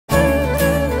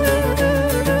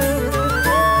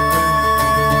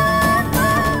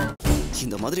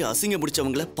மாதிரி அசிங்க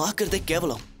முடிச்சவங்கள பாக்குறதே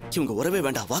கேவலம். இவங்க உறவே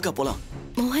வேண்டாம், வாக்கா போலாம்.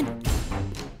 மோகன்,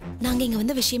 நாங்க இங்க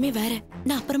வந்த விஷயமே வேற.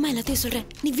 நான் அப்புறமா எல்லாத்தையும் சொல்றேன்,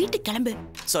 நீ வீட்டுக்கு கிளம்பு.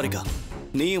 சாரிக்கா,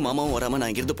 நீயும் மாமாவும் வராம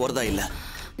நான் இங்கிருந்து போறதா இல்ல.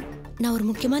 நான் ஒரு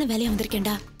முக்கியமான வேலையா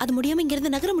வந்திருக்கேன்டா. அது முடியாம இங்க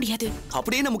இருந்து நகர முடியாது.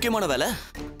 அப்படி என்ன முக்கியமான வேலை?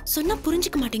 சொன்னா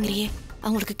புரிஞ்சுக்க மாட்டேங்கிறியே.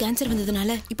 அவங்களுக்கு கேன்சர்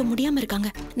வந்ததுனால இப்ப முடியாம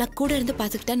இருக்காங்க. நான் கூட இருந்து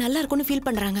பாத்துக்கிட்டா நல்லா இருக்கும்னு ஃபீல்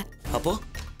பண்றாங்க. அப்போ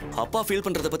அப்பா ஃபீல்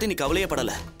பண்றத பத்தி நீ கவலையே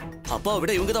படல? அப்பாவை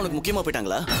விட இவங்க தான் உனக்கு முக்கியமா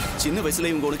போயிட்டாங்களா? சின்ன வயசுல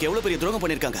இவங்க உனக்கு எவ்வளவு பெரிய துரோகம்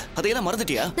பண்ணிருக்காங்க, அதையெல்லாம்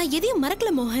மறந்துட்டியா? நான் எதையும்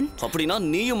மறக்கல மோகன். அப்படின்னா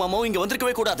நீயும் மாமாவும் இங்க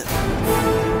வந்திருக்கவே கூடாது.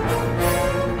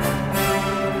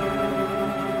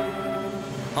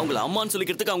 அவங்கள அம்மான்னு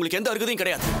சொல்லிக்கிறதுக்கு அவங்களுக்கு எந்த அருகதையும்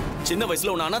கிடையாது. சின்ன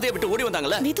வயசுல உன்னை அனாதையை விட்டு ஓடி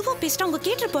வந்தாங்கல்ல. மெதுவா பேசிட்டா அவங்க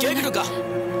கேட்டுட்டு கேட்டுக்கா.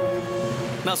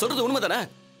 நான் சொல்றது உண்மைதானே?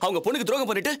 அவங்க பொண்ணுக்கு துரோகம்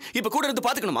பண்ணிட்டு இப்ப கூட இருந்து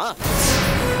பாத்துக்கணுமா?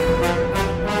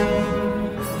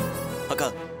 அக்கா,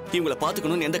 இவங்கள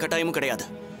பாத்துக்கணும்னு எந்த கட்டாயமும் கிடையாது.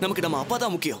 நமக்கு நம்ம அப்பா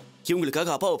தான் முக்கியம்.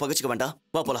 இவங்களுக்காக அப்பாவை பகச்சுக்க வேண்டாம்,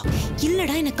 வா போலாம்.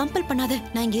 இல்லடா, என்ன கம்பல் பண்ணாத.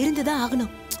 நான் இங்க இருந்துதான் ஆகணும்.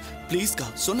 ப்ளீஸ்க்கா,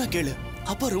 சொன்னா கேளு.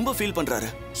 அப்பா ரொம்ப ஃபீல் பண்றாரு.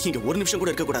 இங்க ஒரு நிமிஷம்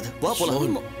கூட இருக்க கூடாது, வா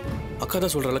போலாம். அக்கா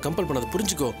தான் சொல்றல, கம்பல் பண்ணாத,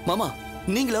 புரிஞ்சுக்கோ. மாமா,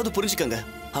 நீங்களாவது புரிஞ்சுக்கங்க.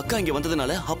 அக்கா இங்க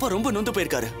வந்ததுனால அப்பா ரொம்ப நொந்து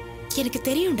போயிருக்காரு. எனக்கு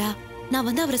தெரியும்டா. நான்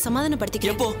வந்து அவரை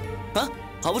சமாதானப்படுத்திக்கிறேன். எப்போ?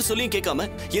 அவர் சொல்லியும் கேட்காம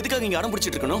எதுக்காக இங்க அடம்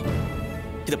பிடிச்சிட்டு இருக்கணும்?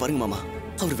 இத பாருங்க மாமா,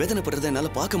 அவர் வேதனைப்படுறத என்னால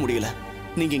பார்க்க முடியல.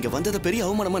 நீங்க இங்க வந்தத பெரிய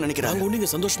அவமானமா நினைக்கிறாங்க. நீங்க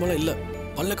சந்தோஷமாலாம் இல்ல,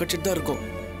 பல்ல கட்டிட்டு தான் இருக்கும்.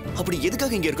 அப்படி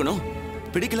எதுக்காக இங்க இருக்கணும்?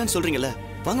 பிடிக்கலன்னு சொல்றீங்கல்ல,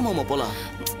 வாங்க மாமா போலாம்.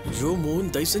 ஐயோ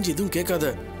மோகன், தயவு செஞ்சு எதுவும்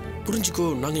கேட்காத, புரிஞ்சுக்கோ.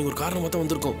 நாங்க இங்க ஒரு காரணமா தான்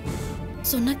வந்திருக்கோம்.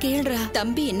 சொன்னா கேளுடா.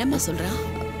 தம்பி என்னம்மா சொல்றான்?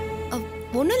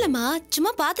 ஒண்ணும் இல்லம்மா,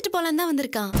 சும்மா பாத்துட்டு போலாம் தான்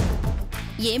வந்திருக்கான்.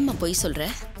 ஏம்மா போய் சொல்ற?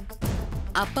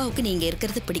 அப்பாவுக்கு நீங்க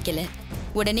இருக்கிறது பிடிக்கல,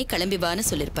 உடனே கிளம்பி வான்னு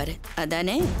சொல்லிருப்பாரு,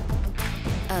 அதானே?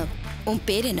 உன்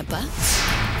பேர் என்னப்பா?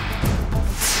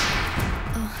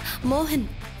 மோகன்.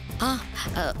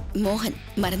 மோகன்,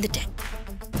 மறந்துட்டேன்.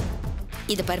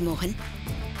 இத பாரு மோகன்,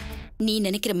 நீ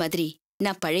நினைக்கிற மாதிரி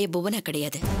நான் பழைய புவனா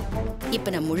கிடையாது.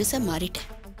 இப்ப நான் முழுசா மாறிட்டேன்.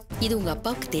 இது உங்க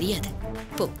அப்பாவுக்கு தெரியாது.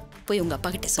 போ, போய் உங்க அப்பா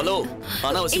கிட்ட சொல்லு.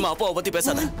 அனாவசியமா அப்பாவை பத்தி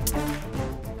பேசாத.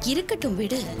 இருக்கட்டும்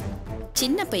விடு,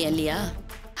 சின்ன பையன் இல்லையா,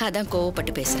 அதான்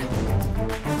கோவப்பட்டு பேசுறான்.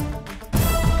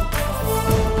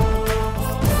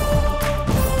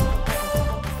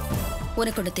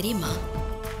 உனக்கு ஒண்ணு தெரியுமா?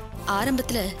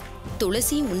 ஆரம்பத்துல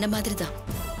துளசியும் உன்ன மாதிரி தான்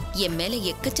என் மேல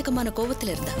எக்கச்சக்கமான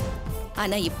கோவத்துல இருந்தா.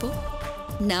 ஆனா இப்போ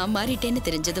நான் மாறிட்டேன்னு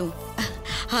தெரிஞ்சதும்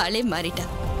ஆளே மாறிட்டா.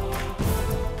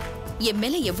 என்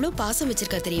மேல எவ்வளவு பாசம்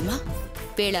வச்சிருக்கா தெரியுமா?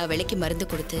 வேளா வேளைக்கு மருந்து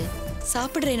கொடுத்து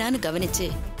சாப்பிடுறேனான்னு கவனிச்சு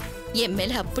என்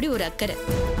மேல அப்படி ஒரு அக்கறை.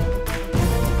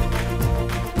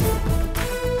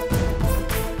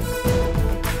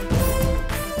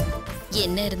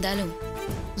 என்ன இருந்தாலும்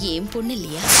ஏன் பொண்ணு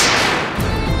இல்லையா?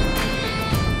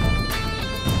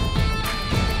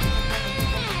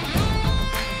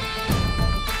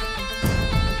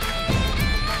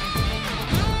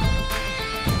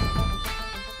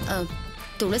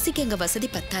 துளசிக்கு எங்க வசதி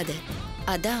பத்தாது,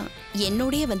 அதான்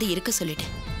என்னோடய வந்து இருக்க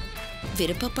சொல்லிட்டேன்.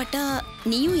 விருப்பப்பட்டா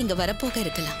நீயும் இங்க வரப்போக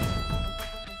இருக்கலாம்.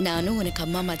 நானும் உனக்கு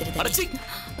அம்மா மாதிரி தான்.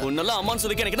 உன்னெல்லாம் அம்மான்னு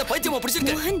சொல்லி எனக்கு என்ன பைத்தியமா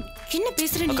பிடிச்சிருக்கு? மோகன், என்ன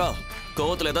பேசுற நீ? அக்கா,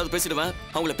 கோவத்துல ஏதாவது பேசிடுவேன்,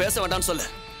 அவங்கள பேச வேண்டாம்னு சொல்லு.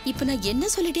 இப்ப நான் என்ன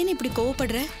சொல்லிட்டேன்னு இப்படி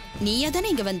கோவப்படுற? நீயா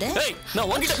தானே இங்க வந்த? ஏய், நான்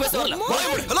உன்கிட்ட பேச வரல.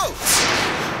 ஹலோ,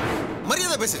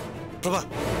 மரியாதை பேசு. பிரபா,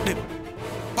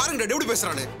 பாருங்க எப்படி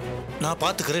பேசுறானே. நான்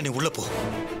பாத்துக்கிறேன், நீ உள்ள போ.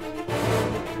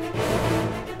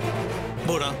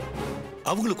 போடா,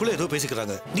 அவங்களுக்குள்ள ஏதோ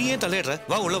பேசிக்கிறாங்க, நீ ஏன் தலையிடுற?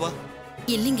 வா உள்ள வா.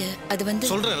 இல்லைங்க, அது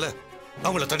வந்து சொல்றேன்ல,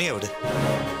 அவங்கள தனியா விடு.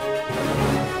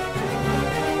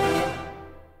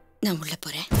 நான் உள்ள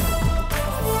போறேன்.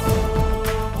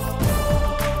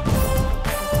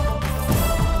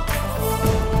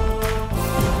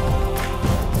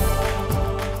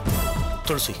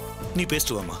 துளசி, நீ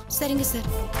பேசிட்டு வாமா. சரிங்க சார்.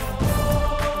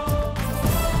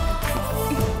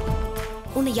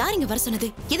 உன்னை யார் இங்க வர சொன்னது?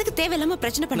 எதுக்கு தேவையில்லாம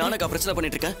பிரச்சனை பண்ண? நானக்கா பிரச்சனை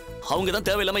பண்ணிட்டு இருக்கேன், அவங்க தான்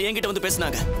தேவையில்லாம என்கிட்ட வந்து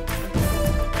பேசினாங்க.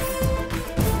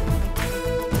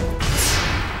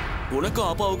 உனக்கும்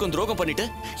அப்பாவுக்கும் துரோகம் பண்ணிட்டு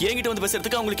என்கிட்ட வந்து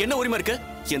பேசுறதுக்கு அவங்களுக்கு என்ன உரிமை இருக்கு?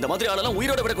 இந்த மாதிரி ஆளெல்லாம்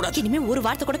உயிரோட விடக்கூடாது. இனிமே ஒரு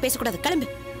வார்த்தை கூட பேசக்கூடாது, கிளம்பு.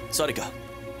 சாரிக்கா,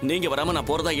 நீங்க வராம நான்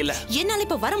போறதா இல்ல. என்னால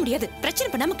இப்ப வர முடியாது, பிரச்சனை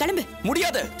பண்ணாம கிளம்பு.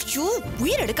 முடியாது. ஐயோ,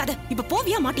 உயிர் எடுக்காத. இப்ப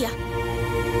போவியா மாட்டியா?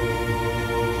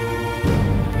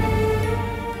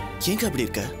 ஏங்க அப்படி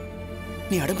இருக்க?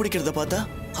 நீ அடம்பிடிக்கிறத பார்த்தா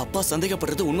அப்பா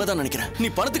சந்தேகப்படுறது உண்மைதான் நினைக்கிறேன். நீ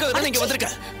பணத்துக்காக தான் இங்க வந்திருக்க.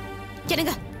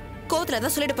 என்னங்க, கோவத்துல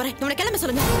தான் சொல்லிட்டு போறேன், இவனை கிளம்ப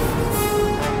சொல்லுங்க.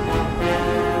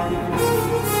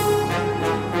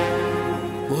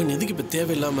 மோகன், எதுக்கு இப்ப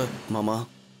தேவையில்லாம? மாமா,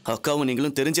 அக்காவும்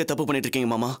நீங்களும் தெரிஞ்சே தப்பு பண்ணிட்டு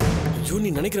இருக்கீங்க மாமா. ஐயோ,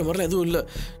 நீ நினைக்கிற மாதிரிலாம் எதுவும் இல்ல.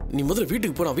 நீ முதல்ல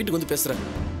வீட்டுக்கு போனா, வீட்டுக்கு வந்து பேசுறேன்.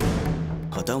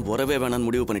 அதான் உறவே வேணான்னு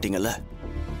முடிவு பண்ணிட்டீங்கல்ல,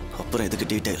 அப்புறம்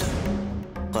எதுக்கு டீட்டெயில்?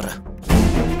 வர.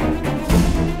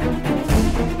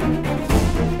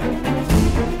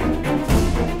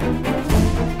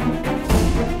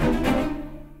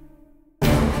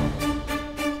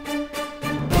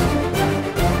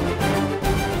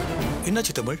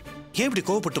 என்னாச்சு தமிழ்? ஏன் இப்படி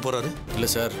கோவப்பட்டு போறாரு? இல்லை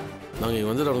சார், நாங்கள் இங்கே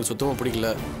வந்தது அவனுக்கு சுத்தமாக பிடிக்கல.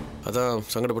 அதான்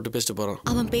சங்கடப்பட்டு பேசிட்டு போகிறோம்.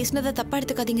 அவன் பேசினதை தப்பா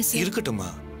எடுத்துக்காதீங்க சார். இருக்கட்டும்மா,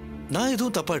 நான்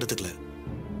எதுவும் தப்பா எடுத்துக்கல.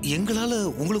 எங்களால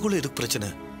உங்களுக்குள்ள எதுக்கு பிரச்சனை?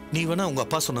 நீ வேணா உங்க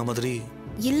அப்பா சொன்ன மாதிரி.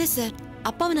 இல்ல சார்,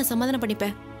 அப்பாவை நான் சமாதானம்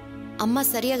பண்ணிப்பேன். அம்மா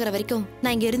சரியாகிற வரைக்கும்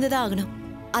நான் இங்க இருந்துதான் ஆகணும்.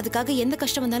 அதுக்காக எந்த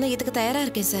கஷ்டம் வந்தாலும் எதுக்கு தயாரா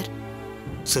இருக்கேன் சார்.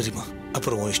 சரிம்மா,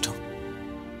 அப்புறம் உன் இஷ்டம்.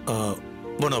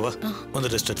 போனாவா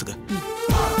வந்து ரெஸ்ட் எடுத்துக்க.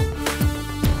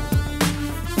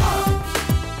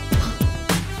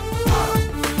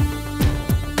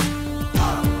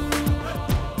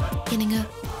 என்னங்க,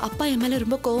 அப்பா என் மேல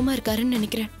ரொம்ப கோவமா இருக்காருன்னு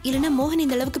நினைக்கிறேன். இல்லைன்னா மோகன்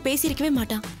இந்த அளவுக்கு பேசியிருக்கவே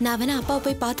மாட்டான். நான் வேணா அப்பாவை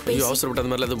போய் பார்த்து பேசி. அவசரப்பட்ட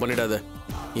அந்த மாதிரிலாம் எதுவும் பண்ணிடாத.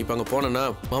 நீ இப்போ அங்கே போனேன்னா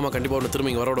மாமா கண்டிப்பாக ஒன்று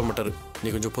திரும்ப இங்கே வரவிட மாட்டார். நீ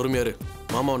கொஞ்சம் பொறுமையாரு.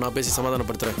 மாமாவை நான் பேசி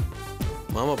சமாதானப்படுத்துறேன்.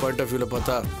 மாமா பாயிண்ட் ஆஃப் வியூவில்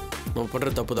பார்த்தா நம்ம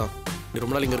பண்ணுறது தப்பு தான். நீ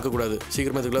ரொம்ப நாள் இங்கே இருக்கக்கூடாது.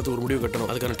 சீக்கிரமாக இதுக்கு ஒரு முடிவு கட்டணும்.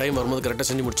 அதுக்கான டைம் வரும்போது கரெக்டாக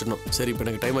செஞ்சு முடிச்சிடணும். சரி, இப்போ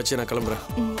எனக்கு டைம் ஆச்சு, நான் கிளம்புறேன்.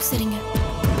 சரிங்க.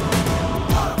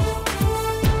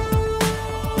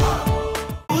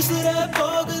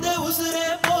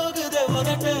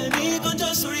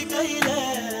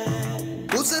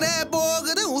 உசுரே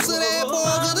போகுது உசுரே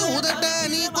போகுது உதட்ட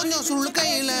நீ கொஞ்சம்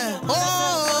சுழுக்கையில.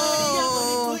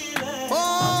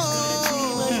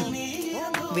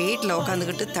 வீட்டில்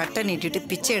உட்காந்துக்கிட்டு தட்டை நீட்டிட்டு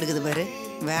பிச்சை எடுக்குது பாரு.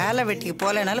 வேலை வெட்டிக்கு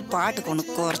போலனாலும் பாட்டுக்கு ஒன்று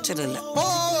குறைச்சல் இல்லை.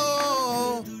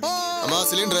 அம்மா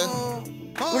சிலிண்டர்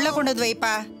உள்ள கொண்டு வந்து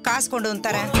வைப்பா, காசு கொண்டு வந்து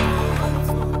தரேன்.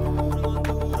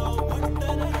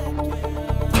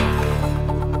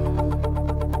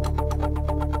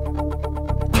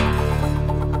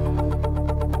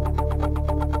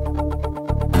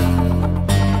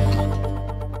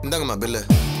 இந்தாங்கம்மா பில்லு.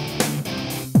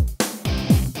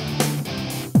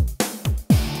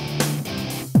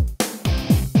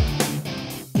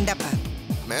 இந்தப்பா.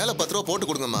 மேல 10 ரூபா போட்டு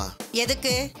கொடுங்கம்மா.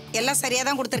 எதுக்கு? எல்லாம் சரியா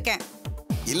தான் கொடுத்துருக்கேன்.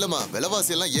 இல்லம்மா,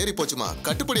 விலைவாசி எல்லாம் ஏறி போச்சுமா,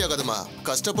 கட்டுப்படி ஆகாதுமா.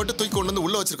 கஷ்டப்பட்டு தூக்கி கொண்டு வந்து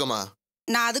உள்ள வச்சிருக்கோமா.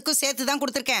 நான் அதுக்கும் சேர்த்து தான்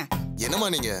கொடுத்துருக்கேன். என்னம்மா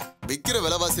நீங்க விக்கிற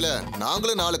விலைவாசியில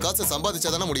நாங்களும் 4 காசு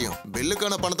சம்பாதிச்சாதானே முடியும்.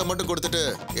 பில்லுக்கான பணத்தை மட்டும் கொடுத்துட்டு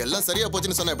எல்லாம் சரியா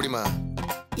போச்சுன்னு சொன்னா எப்படிமா?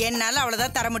 என்னால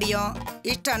அவ்வளவுதான் தர முடியும்.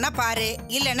 இஷ்டம்னா பாரு,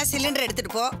 இல்லைன்னா சிலிண்டர்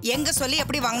எடுத்துட்டு போ. எங்க சொல்லி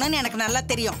எப்படி வாங்கணும்னு எனக்கு நல்லா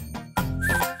தெரியும்.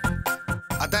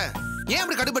 அத்தை, ஏன்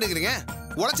இப்படி கட்டுப்படுக்கிறீங்க?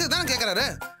 உழைச்சது தானே கேட்கறாரு,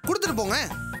 கொடுத்துட்டு போங்க.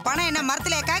 பணம் என்ன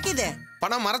மரத்துல காக்கிது?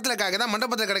 பணம் மரத்துல காய்க்கதான்,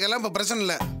 மண்டபத்துல கிடைக்கலாம். இப்ப பிரச்சனை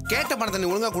இல்ல. கேட்ட பணத்தை நீ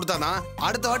ஒழுங்கா கொடுத்தாதான்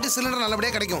அடுத்த வாட்டி சிலிண்டர்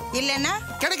நல்லபடியா கிடைக்கும். இல்லன்னா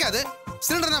கிடைக்காது.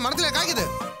 சிலிண்டர் தான் மரத்துல காய்க்குது.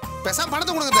 பேசாம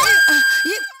பணத்தை கொடுங்க.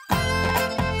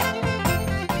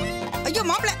 ஐயோ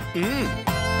மாப்பிள.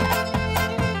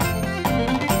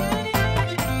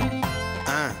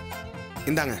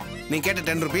 இந்தாங்க, நீ கேட்ட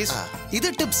 10 ரூபீஸ். இது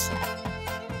டிப்ஸ்.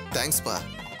 தேங்க்ஸ் பா.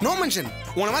 No mention.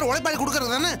 உன மாதிரி உழைப்பாளி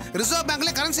கொடுக்கறது தானே ரிசர்வ்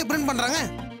பேங்க்ல கரன்சி பிரிண்ட் பண்றாங்க.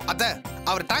 அத்தை,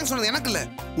 அவர் தேங்க்ஸ் சொன்னது எனக்கு இல்ல,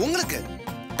 உங்களுக்கு.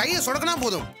 கையை சொடக்கனா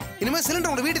போதும், இனிமே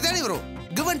சிலிண்டர் உங்க வீட்டு தேடி வரும்.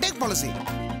 Give and take policy.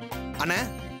 Anna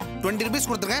 20 rupees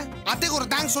கொடுத்துருங்க. அத்தைக்கு ஒரு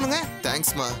தேங்க்ஸ் சொல்லுங்க.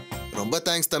 தேங்க்ஸ்மா, ரொம்ப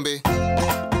தேங்க்ஸ் தம்பி.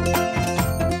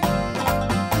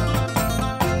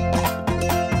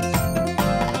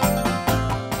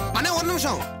 அண்ணா ஒரு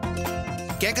நிமிஷம்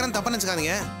கேட்கறேன், தப்பா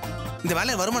நினைச்சுக்காதீங்க. இந்த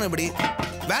வேலை வருமானம் எப்படி?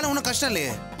 வேலை ஒன்றும் கஷ்டம்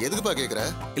இல்லையே. எதுக்குப்பா கேட்குற?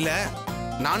 இல்ல,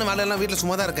 நானும் வேலையெல்லாம் வீட்டில்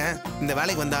சும்மா தான் இருக்கேன். இந்த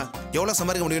வேலைக்கு வந்தா எவ்வளவு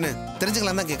சம்பாதிக்க முடியும்னு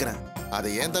தெரிஞ்சுக்கலாம் தான் கேட்கறேன். அதை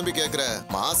ஏன் தம்பி கேட்குற?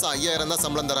 மாசம் 5000 தான்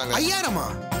சம்பளம் தராங்க. 5000-ஆ?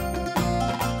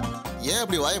 ஏன்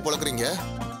அப்படி வாயை பொழக்கிறீங்க?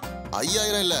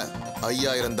 5000 இல்ல,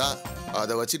 5000 தான்.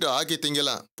 அதை வச்சுட்டு ஆக்கி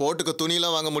திங்கலாம். போட்டுக்கு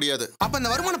துணியெல்லாம் வாங்க முடியாது. அப்ப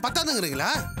இந்த வருமானம்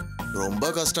பத்தாதுங்கிறீங்களா? ரொம்ப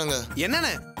கஷ்டங்க.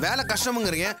 என்னன்னு வேலை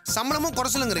கஷ்டமுங்கிறீங்க, சம்பளமும்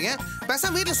குறைச்சலுங்கிறீங்க.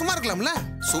 பேசாம வீட்டுல சும்மா இருக்கலாம்ல?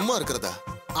 சும்மா இருக்கிறதா?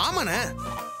 ஆமாண்ணே,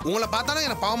 உங்களை பார்த்தாலும்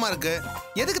எனக்கு பாவமா இருக்கு.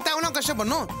 எதுக்கு தேவையான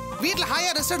கஷ்டப்படணும்? வீட்டுல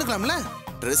ஹாயா ரெஸ்ட் எடுக்கலாம்ல?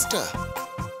 ரெஸ்டா?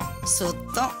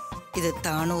 சுத்தம். இது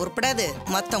தானும் உருப்படாது,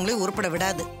 மத்தவங்களையும் உருப்பட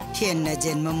விடாது. என்ன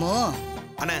ஜென்மமோ.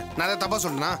 அண்ணே, நான் அதை தப்பா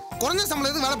சொல்றேனா? குறைஞ்ச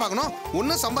சம்பளத்துக்கு வேலை பார்க்கணும்.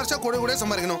 ஒன்னும் சம்பாரிச்சா கூட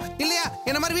சம்பாதிக்கணும் இல்லையா?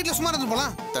 என்ன மாதிரி வீட்டுல சும்மா இருந்து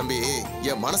போலாம். தம்பி,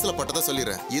 என் மனசுல பட்டதை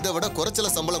சொல்லிடுறேன். இதை விட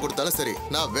குறைச்சல சம்பளம் கொடுத்தாலும் சரி,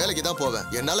 நான் வேலைக்கு தான் போவேன்.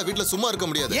 என்னால வீட்டுல சும்மா இருக்க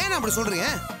முடியாது. ஏன் அப்படி சொல்றீங்க?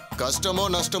 கஷ்டமோ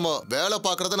நஷ்டமோ வேலை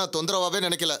பாக்குறத நான் தொந்தரவாவே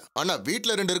நினைக்கல. ஆனா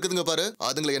வீட்டுல 2 இருக்குதுங்க பாரு,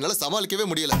 அதுங்களை என்னால சமாளிக்கவே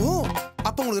முடியல. ஓ,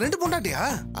 அப்ப உங்களுக்கு 2 பொண்டாட்டியா?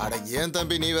 அட ஏன்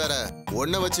தம்பி நீ வேற?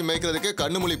 ஒன்ன வச்சு மேய்க்கிறதுக்கு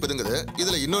கண்ணு முழி பிதுங்குது,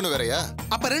 இதுல இன்னொன்னு வேறயா?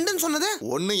 அப்ப 2ன்னு சொன்னது?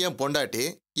 ஒன்னு என் பொண்டாட்டி,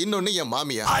 இன்னொன்னு என்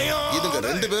மாமியா. இதுங்க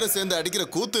 2 பேரும் சேர்ந்து அடிக்கிற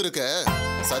கூத்து இருக்க.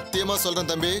 சத்தியமா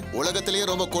சொல்றேன் தம்பி, உலகத்திலேயே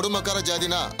ரொம்ப கொடுமைக்கார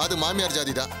ஜாதினா அது மாமியார்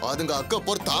ஜாதி தான். அதுங்க அக்க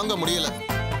போர் தாங்க முடியல.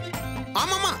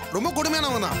 ஆமாமா, ரொம்ப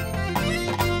கொடுமையானவங்க தான்.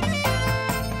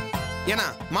 ஏன்னா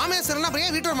மாமியார் சரினா அப்புறம்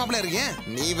ஏன் வீட்டோட மாப்பிள்ளையா இருக்கீங்க?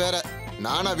 நீ வேற,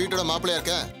 நானா வீட்டோட மாப்பிள்ளையா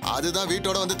இருக்கேன்? அதுதான்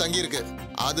வீட்டோட வந்து தங்கி இருக்கு.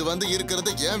 அது வந்து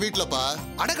இருக்கிறது என் வீட்டுலப்பா.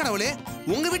 அடக்கடவுளே,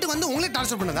 உங்க வீட்டுக்கு வந்து உங்களே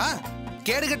டார்ச்சர் பண்ணுதா?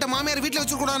 கேடுகட்ட மாமியார் வீட்டுல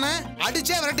வச்சுக்கூடாதுன்னு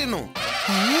அடிச்சே விரட்டிடணும்.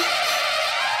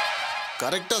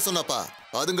 கரெக்டா சொன்னப்பா.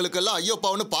 அதுங்களுக்கெல்லாம் ஐயோ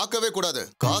பாவன்னு பார்க்கவே கூடாது.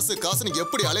 காசு காசுன்னு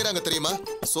எப்படி அலையறாங்க தெரியுமா?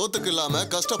 சோத்துக்கு இல்லாம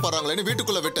கஷ்டப்படுறாங்களேன்னு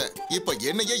வீட்டுக்குள்ள விட்டேன். இப்ப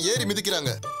என்னையே ஏறி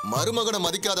மிதிக்கிறாங்க. மருமகனை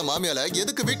மதிக்காத மாமியால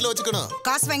எதுக்கு வீட்டுல வச்சுக்கணும்?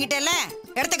 காசு வாங்கிட்டேல்ல,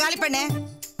 இடத்த காலி பண்ணு.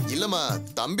 இல்லம்மா,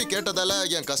 தம்பி கேட்டதால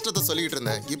என் கஷ்டத்தை சொல்லிட்டு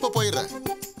இருந்தேன். இப்ப போயிடுறேன்.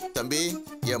 தம்பி,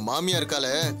 என் மாமியா இருக்கால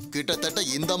கிட்டத்தட்ட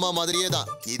இந்தம்மா மாதிரியே தான்.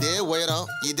 இதே உயரம்,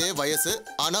 இதே வயசு,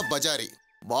 ஆனா பஜாரி.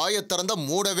 வாயை திறந்தா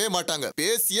மூடவே மாட்டாங்க,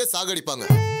 பேசியே சாகடிப்பாங்க.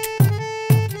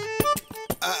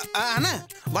 அண்ணா,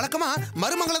 வழக்கமா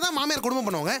மருமகளை தான் மாமியார் குடும்பம்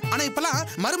பண்ணுவாங்க. ஆனா இப்பெல்லாம்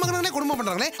மருமகனே குடும்பம்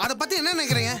பண்றாங்களே, அதை பத்தி என்ன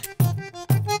நினைக்கிறீங்க?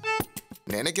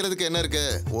 நினைக்கிறதுக்கு என்ன இருக்கு?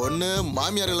 ஒண்ணு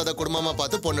மாமியார் இல்லாத குடும்பமா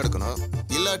பார்த்து பொண்ணு எடுக்கணும்,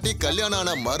 இல்லாட்டி கல்யாணம்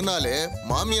ஆன மறுநாளே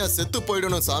மாமியா செத்து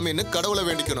போயிடணும் சாமின்னு கடவுளை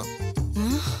வேண்டிக்கணும்.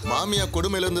 மாமியா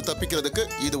கொடுமையில இருந்து தப்பிக்கிறதுக்கு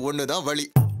இது ஒண்ணுதான் வழி.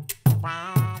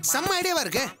 செம்ம ஐடியாவா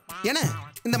இருக்கு. ஏன்னா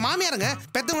இந்த மாமியாருங்க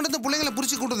பெத்தவங்க பிள்ளைங்களை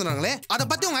புரிச்சு கூட்டு வந்தாங்களே, அதை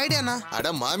பத்தி உங்க ஐடியா என்ன? அட,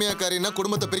 மாமியாக்காரின்னா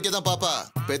குடும்பத்தை பிரிக்கதான் பாப்பா.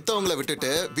 பெத்தவங்களை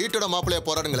விட்டுட்டு வீட்டோட மாப்பிள்ளைய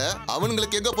போராடுங்களே,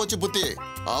 அவனுங்களுக்கு எங்க போச்சு புத்தி?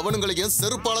 அவனுங்களையும்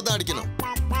செருப்பால தான் அடிக்கணும்.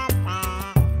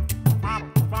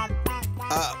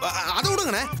 அதை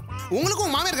விடுங்கண்ணே,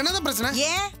 உங்களுக்கும் மாமியாருக்கு என்னதான் பிரச்சனை?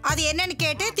 ஏன் அது என்னன்னு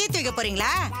கேட்டு தீர்த்து வைக்க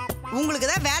போறீங்களா? உங்களுக்கு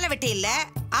தான் வேலை வெட்டி இல்ல,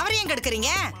 அவரையும்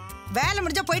கெடுக்குறீங்க. வேலை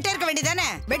முடிஞ்சா போயிட்டே இருக்க வேண்டியதானே?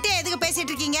 வெட்டியா எதுக்கு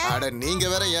பேசிட்டு இருக்கீங்க? அட, நீங்க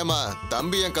வேற ஏமா?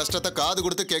 தம்பி என் கஷ்டத்தை காது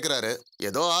கொடுத்து கேக்குறாரு.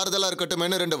 ஏதோ ஆறுதலா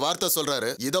இருக்கட்டும்னு 2 வார்த்தை சொல்றாரு.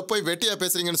 இத போய் வெட்டியா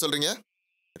பேசுறீங்கன்னு சொல்றீங்க.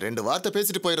 2 வார்த்தை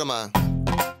பேசிட்டு போயிடுறமா.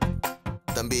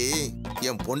 தம்பி,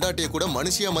 என் பொண்டாட்டிய கூட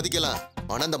மனுஷியா மதிக்கலாம்.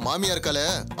 ஆனா அந்த மாமியா இருக்கால,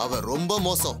 அவ ரொம்ப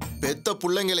மோசம். பெத்த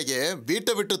பிள்ளைங்களையே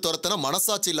வீட்டை விட்டு துரத்தன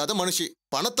மனசாட்சி இல்லாத மனுஷி.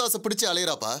 பணத்தாசை பிடிச்சு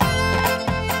அலையறாப்பா.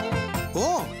 ஓ,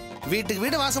 வீட்டுக்கு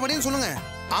வீடு வாசப்படின்னு சொல்லுங்க.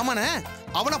 ஆமாண்ணே,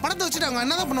 அவளை பணத்தை வச்சுட்டு அவங்க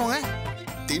என்னதான் பண்ணுவாங்க?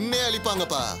 தின்னே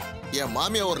அழிப்பாங்கப்பா. என்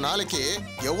மாமியா ஒரு நாளைக்கு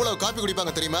எவ்வளவு காப்பி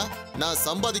குடிப்பாங்க தெரியுமா? நான்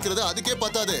சம்பாதிக்கிறது அதுக்கே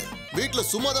பத்தாது. வீட்டுல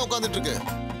சும்மா தான் உட்காந்துட்டு இருக்கு.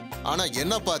 ஆனா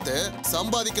என்ன பார்த்து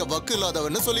சம்பாதிக்க வக்கு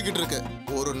இல்லாதவன்னு சொல்லிக்கிட்டு இருக்கு.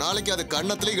 ஒரு நாளைக்கு அது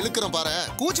கண்ணத்துல இழுக்கிறேன் பாரு.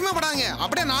 கூச்சமே படாங்க,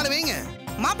 அப்படியே 4 வைங்க.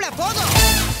 மாப்பிள போதும்.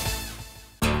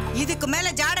 இதுக்கு மேல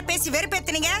ஜாட பேசி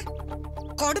வெறுப்பேத்துனீங்க.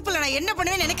 கொடுப்புல நான் என்ன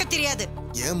பண்ணுவேன்னு எனக்கு தெரியாது.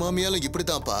 என் மாமியாலும்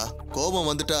இப்படித்தான்ப்பா. கோபம்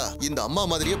வந்துட்டா இந்த அம்மா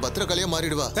மாதிரியே பத்திரகாளியா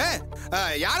மாறிடுவா.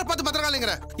 யார பார்த்து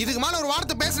பத்திரகாளிங்கிற? இதுக்கு மேல ஒரு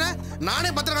வார்த்தை பேசுனேன், நானே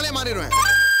பத்திரகாளியா மாறிடுவேன்.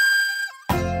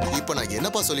 இப்ப நான்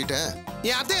என்னப்பா சொல்லிட்டேன்?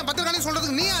 என் அத்தையை பத்திரகாளி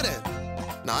சொல்றதுக்கு நீ யாரு?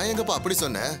 நான் எங்கப்பா அப்படி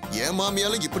சொன்னேன்? என்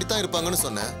மாமியாலும் இப்படித்தான் இருப்பாங்கன்னு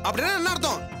சொன்னேன். அப்படின்னா என்ன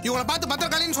அர்த்தம்? இவங்களை பார்த்து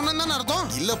பத்திரகாளின்னு சொன்னதுன்னு அர்த்தம்?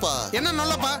 இல்லப்பா. என்ன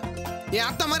நல்லப்பா? என்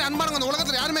அத்தை மாதிரி அன்பானவங்க இந்த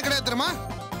உலகத்துல யாருமே கிடையாது தெரியுமா?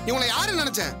 இவங்களை யாரு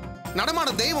நினைச்சேன்?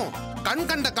 நடமாட தெய்வம், கண்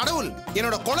கண்ட கடவுள்,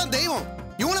 என்னோட குல தெய்வம்.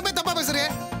 இவங்களை போய் தப்பா பேசுறியே?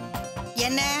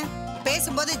 என்ன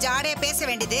பேசும்போது ஜாடே பேச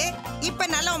வேண்டியது, இப்ப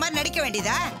நல்ல மாதிரி நடிக்க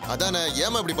வேண்டியதா? அதானே,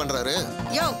 ஏமா இப்படி பண்றாரு?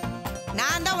 யோ,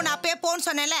 நான் தான் உன்னை அப்பயே போன்னு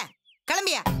சொன்னேன்ல,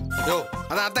 கிளம்பியா? யோ,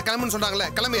 அதான் அத்தை கிளம்புன்னு சொன்னாங்கல்ல,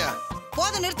 கிளம்பியா?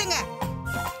 போதும், நிறுத்துங்க.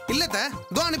 இல்லத்த,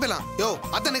 தோ அனுப்பிடலாம். யோ,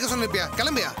 அத்தை நிக்க சொன்னிப்பியா?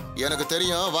 கிளம்பியா? எனக்கு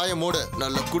தெரியும், வாயை மூடு.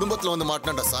 நல்ல குடும்பத்துல வந்து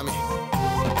மாட்டினாண்டா சாமி.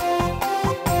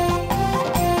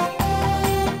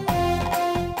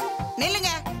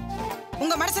 நில்லுங்க.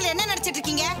 உங்க மனசுல என்ன நினைச்சிட்டு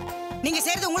இருக்கீங்க? நீங்க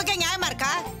செய்யறது உங்களுக்கே நியாயமா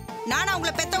இருக்கா? நானா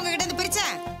உங்களை பெத்தவங்க கிட்ட இருந்து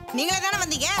பிரிச்சேன்? நீங்களே தானே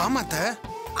வந்தீங்க. ஆமாத்த.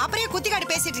 அப்படியே குத்திக்காடு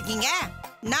பேசிட்டு இருக்கீங்க.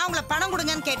 நான் உங்களை பணம்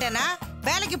கொடுங்கன்னு கேட்டேனா,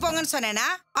 வேலைக்கு போங்கன்னு சொன்னேனா,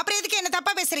 அப்புறம் எதுக்கு என்ன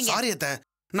தப்பா பேசுறீங்க? சாரி அத்த,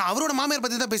 நான் அவரோட மாமியார்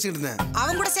பத்தி தான் பேசிட்டு இருந்தேன்.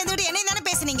 அவங்க கூட சேர்ந்துட்டு என்னையும் தானே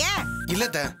பேசுனீங்க?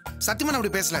 இல்லத்த, சத்தியமா நான்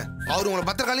அப்படி பேசல. அவர் உங்களை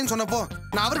பத்திரகாளின்னு சொன்னப்போ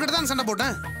நான் அவர்கிட்ட தான் சண்டை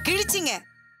போட்டேன். கிழிச்சிங்க.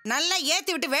 நல்லா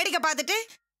ஏத்தி விட்டு வேடிக்கை பார்த்துட்டு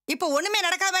இப்போ ஒண்ணுமே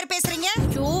நடக்காத மாதிரி பேசுறீங்க.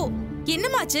 ஐயோ,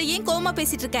 என்னமாச்சு? ஏன் கோவமா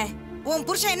பேசிட்டு இருக்க? உன்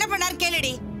புருஷன் என்ன பண்ணாரு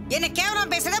கேளுடி. என்ன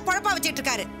கேவலம் பேசுறத பொழப்பா வச்சிட்டு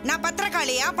இருக்காரு. நான்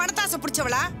பத்திரக்காளியா, பணத்தாசை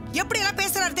பிடிச்சவளா, எப்படி எல்லாம்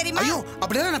பேசுறாரு தெரியுமா? ஐயோ,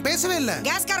 அப்படியெல்லாம் நான் பேசவே இல்ல.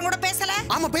 கேஸ்காரன் கூட பேசல.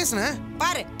 ஆமா பேசுனேன்.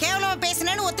 பாரு, கேவலமா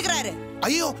பேசுனேன்னு ஒத்துக்கிறாரு.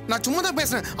 ஐயோ, நான் சும்மா தான்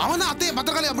பேசுனேன். அவன் தான் அத்தையை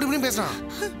பத்திரக்காளி அப்படி இப்படின்னு பேசுறான்.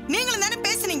 நீங்களும் தானே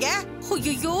பேசுனீங்க.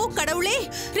 ஐயோ கடவுளே,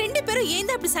 2 பேரும் ஏன்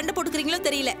தான் இப்படி சண்டை போட்டுக்கிறீங்களோ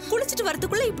தெரியல. குளிச்சிட்டு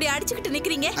வரதுக்குள்ள இப்படி அடிச்சுக்கிட்டு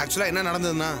நிக்கிறீங்க. ஆக்சுவலா என்ன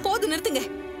நடந்ததுன்னா, போது நிறுத்துங்க.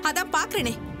 அதான்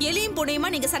பாக்குறேனே, எலியும்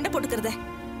பூனையுமா நீங்க சண்டை போட்டுக்கிறத.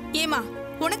 ஏமா,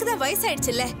 உனக்கு தான்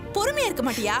வயசாயிடுச்சுல்ல, பொறுமையா இருக்க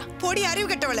மாட்டியா? பொடி அறிவு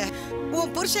கட்டவள.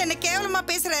 உன் புருஷன் என்ன கேவலமா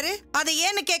பேசுறாரு, அதை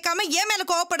ஏன்னு கேட்காம ஏன் மேல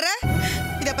கோவப்படுற?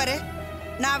 இத பாரு,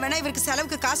 நான் வேணா இவருக்கு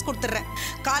செலவுக்கு காசு கொடுத்துறேன்.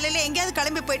 காலையில எங்கேயாவது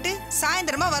கிளம்பி போயிட்டு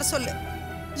சாயந்தரமா வர சொல்லு.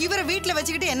 இவரை வீட்டுல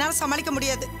வச்சுக்கிட்டு என்னால சமாளிக்க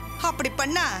முடியாது. அப்படி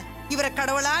பண்ணா இவரை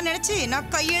கடவுளா நினைச்சு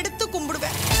நான் கையெடுத்து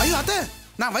கும்பிடுவேன். ஐயோ அத்தை,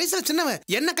 நான் வயசுல சின்னவன்,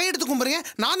 என்ன கையெடுத்து கும்பிடுறீங்க?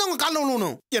 நான் தான் உங்க காலில்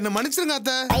விழுவணும். என்ன மன்னிச்சிருங்க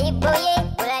அத்தை.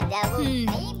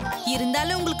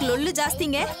 இருந்தாலும் உங்களுக்கு லொல்லு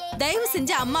ஜாஸ்திங்க. தயவு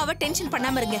செஞ்சு அம்மாவை டென்ஷன்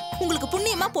பண்ணாம இருங்க. உங்களுக்கு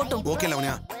புண்ணியமா போட்டும். ஓகே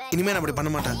லவண்யா, இனிமே நான் அப்படி பண்ண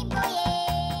மாட்டேன்.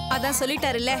 அதான்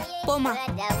சொல்லிட்டாருல்ல, போமா.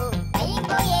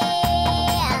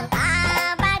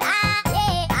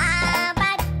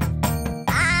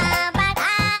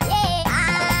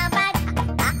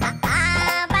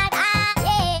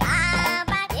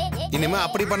 இனிமே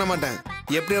அப்படி பண்ண மாட்டேன்.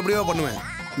 எப்படி எப்படியோ பண்ணுவேன்.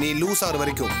 நீ லூஸ் ஆகிற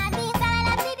வரைக்கும்.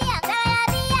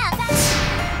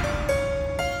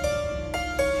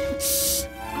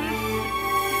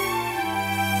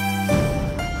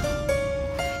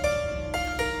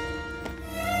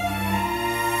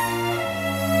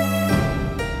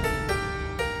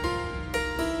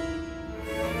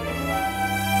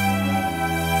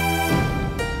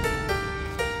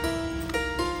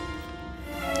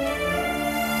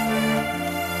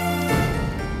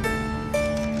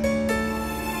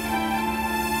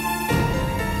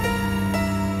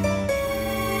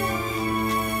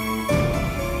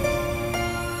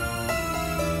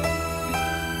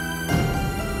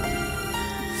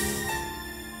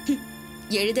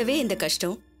 எழுதவே இந்த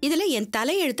கஷ்டம், இதுல என்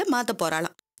தலையெழுத்த மாத்த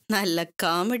போறாளாம். நல்ல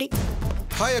காமெடி.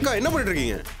 ஹாய் அக்கா, என்ன பண்ணிட்டு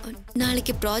இருக்கீங்க?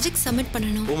 நாளைக்கு ப்ராஜெக்ட் சப்மிட்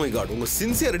பண்ணனும். ஓ மை காட், உங்க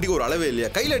சின்சியாரிட்டிக்கு ஒரு அளவே இல்லையா?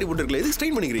 கையில அடி போட்டுருக்கல, எதுக்கு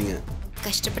ஸ்ட்ரெயின் பண்ணிக்கிறீங்க?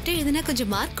 கஷ்டப்பட்டு எழுதினா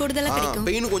கொஞ்சம் மார்க் கூடுதலா கிடைக்கும்.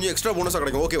 பெயின் கொஞ்சம் எக்ஸ்ட்ரா போனஸா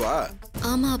கிடைக்கும், ஓகேவா?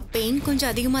 ஆமா, பெயின்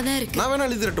கொஞ்சம் அதிகமா தான் இருக்கு. நான் வேணா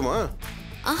எழுதி தரட்டுமா?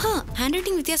 ஆஹா, ஹேண்ட்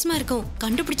ரைட்டிங் வித்தியாசமா இருக்கும்,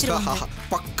 கண்டுபிடிச்சிருவாங்க.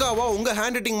 பக்காவா உங்க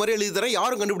ஹேண்ட் ரைட்டிங் மாதிரி எழுதி தரேன்,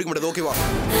 யாரும் கண்டுபிடிக்க முடியாது, ஓகேவா?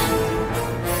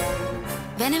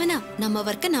 வேணா நம்ம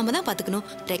வர்க்க நாம தான் பாத்துக்கணும்.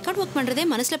 ரெக்கார்ட் ஒர்க் பண்றதே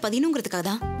மனசுல பதியணும்ங்கிறதுக்காக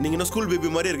தான். நீங்க என்ன ஸ்கூல்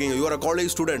பேபி மாதிரி இருக்கீங்க. You are a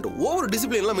college student. Over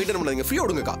discipline எல்லாம் மெயின்டெய்ன் பண்ணாதீங்க, ஃப்ரீயா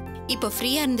விடுங்கக்கா. இப்போ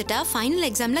ஃப்ரீயா இருந்துட்டா ஃபைனல்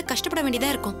எக்ஸாம்ல கஷ்டப்பட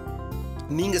வேண்டியதா இருக்கும்.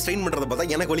 நீங்க ஸ்ட்ரெயின் பண்றத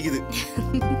பார்த்தா எனக்கு வலிக்குது.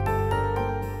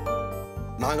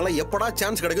 நாங்களாம் எப்படா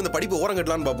சான்ஸ் கிடைக்கும் இந்த படிப்பு ஓரம்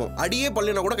கட்டலான்னு பார்ப்போம். அடியே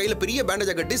பள்ளினா கூட கையில பெரிய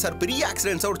பேண்டேஜா கட்டி சார் பெரிய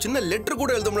ஆக்சிடென்ட்ஸ் ஒரு சின்ன லெட்டர் கூட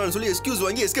எழுத முடியலன்னு சொல்லி எக்ஸ்கியூஸ்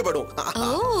வாங்கி எஸ்கேப் ஆயிடும்.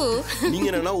 நீங்க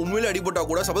என்னன்னா உண்மையிலே அடிபட்டா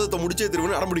கூட சபதத்தை முடிச்சே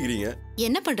திரும்ப அடம்பிடிக்கிறீங்க.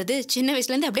 என்ன பண்றது, சின்ன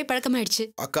வயசுல இருந்து அப்படியே பழக்கமாயிடுச்சு.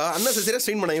 அக்கா அண்ணா சரியா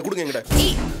ஸ்ட்ரெயின் பண்ணாங்க, கொடுங்க என்கிட்ட.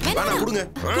 வேணாம் கொடுங்க,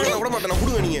 நான் விட மாட்டேன், நான்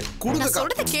கொடுங்க. நீங்க கொடுங்க, நான்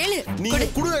சொல்றத கேளு.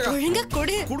 நீங்க கொடுங்க, ஒழுங்கா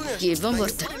கொடு. கொடுங்க. இவன்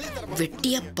ஒருத்தன்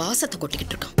வெட்டியா பாசத்தை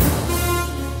கொட்டிக்கிட்டு இருக்கான்.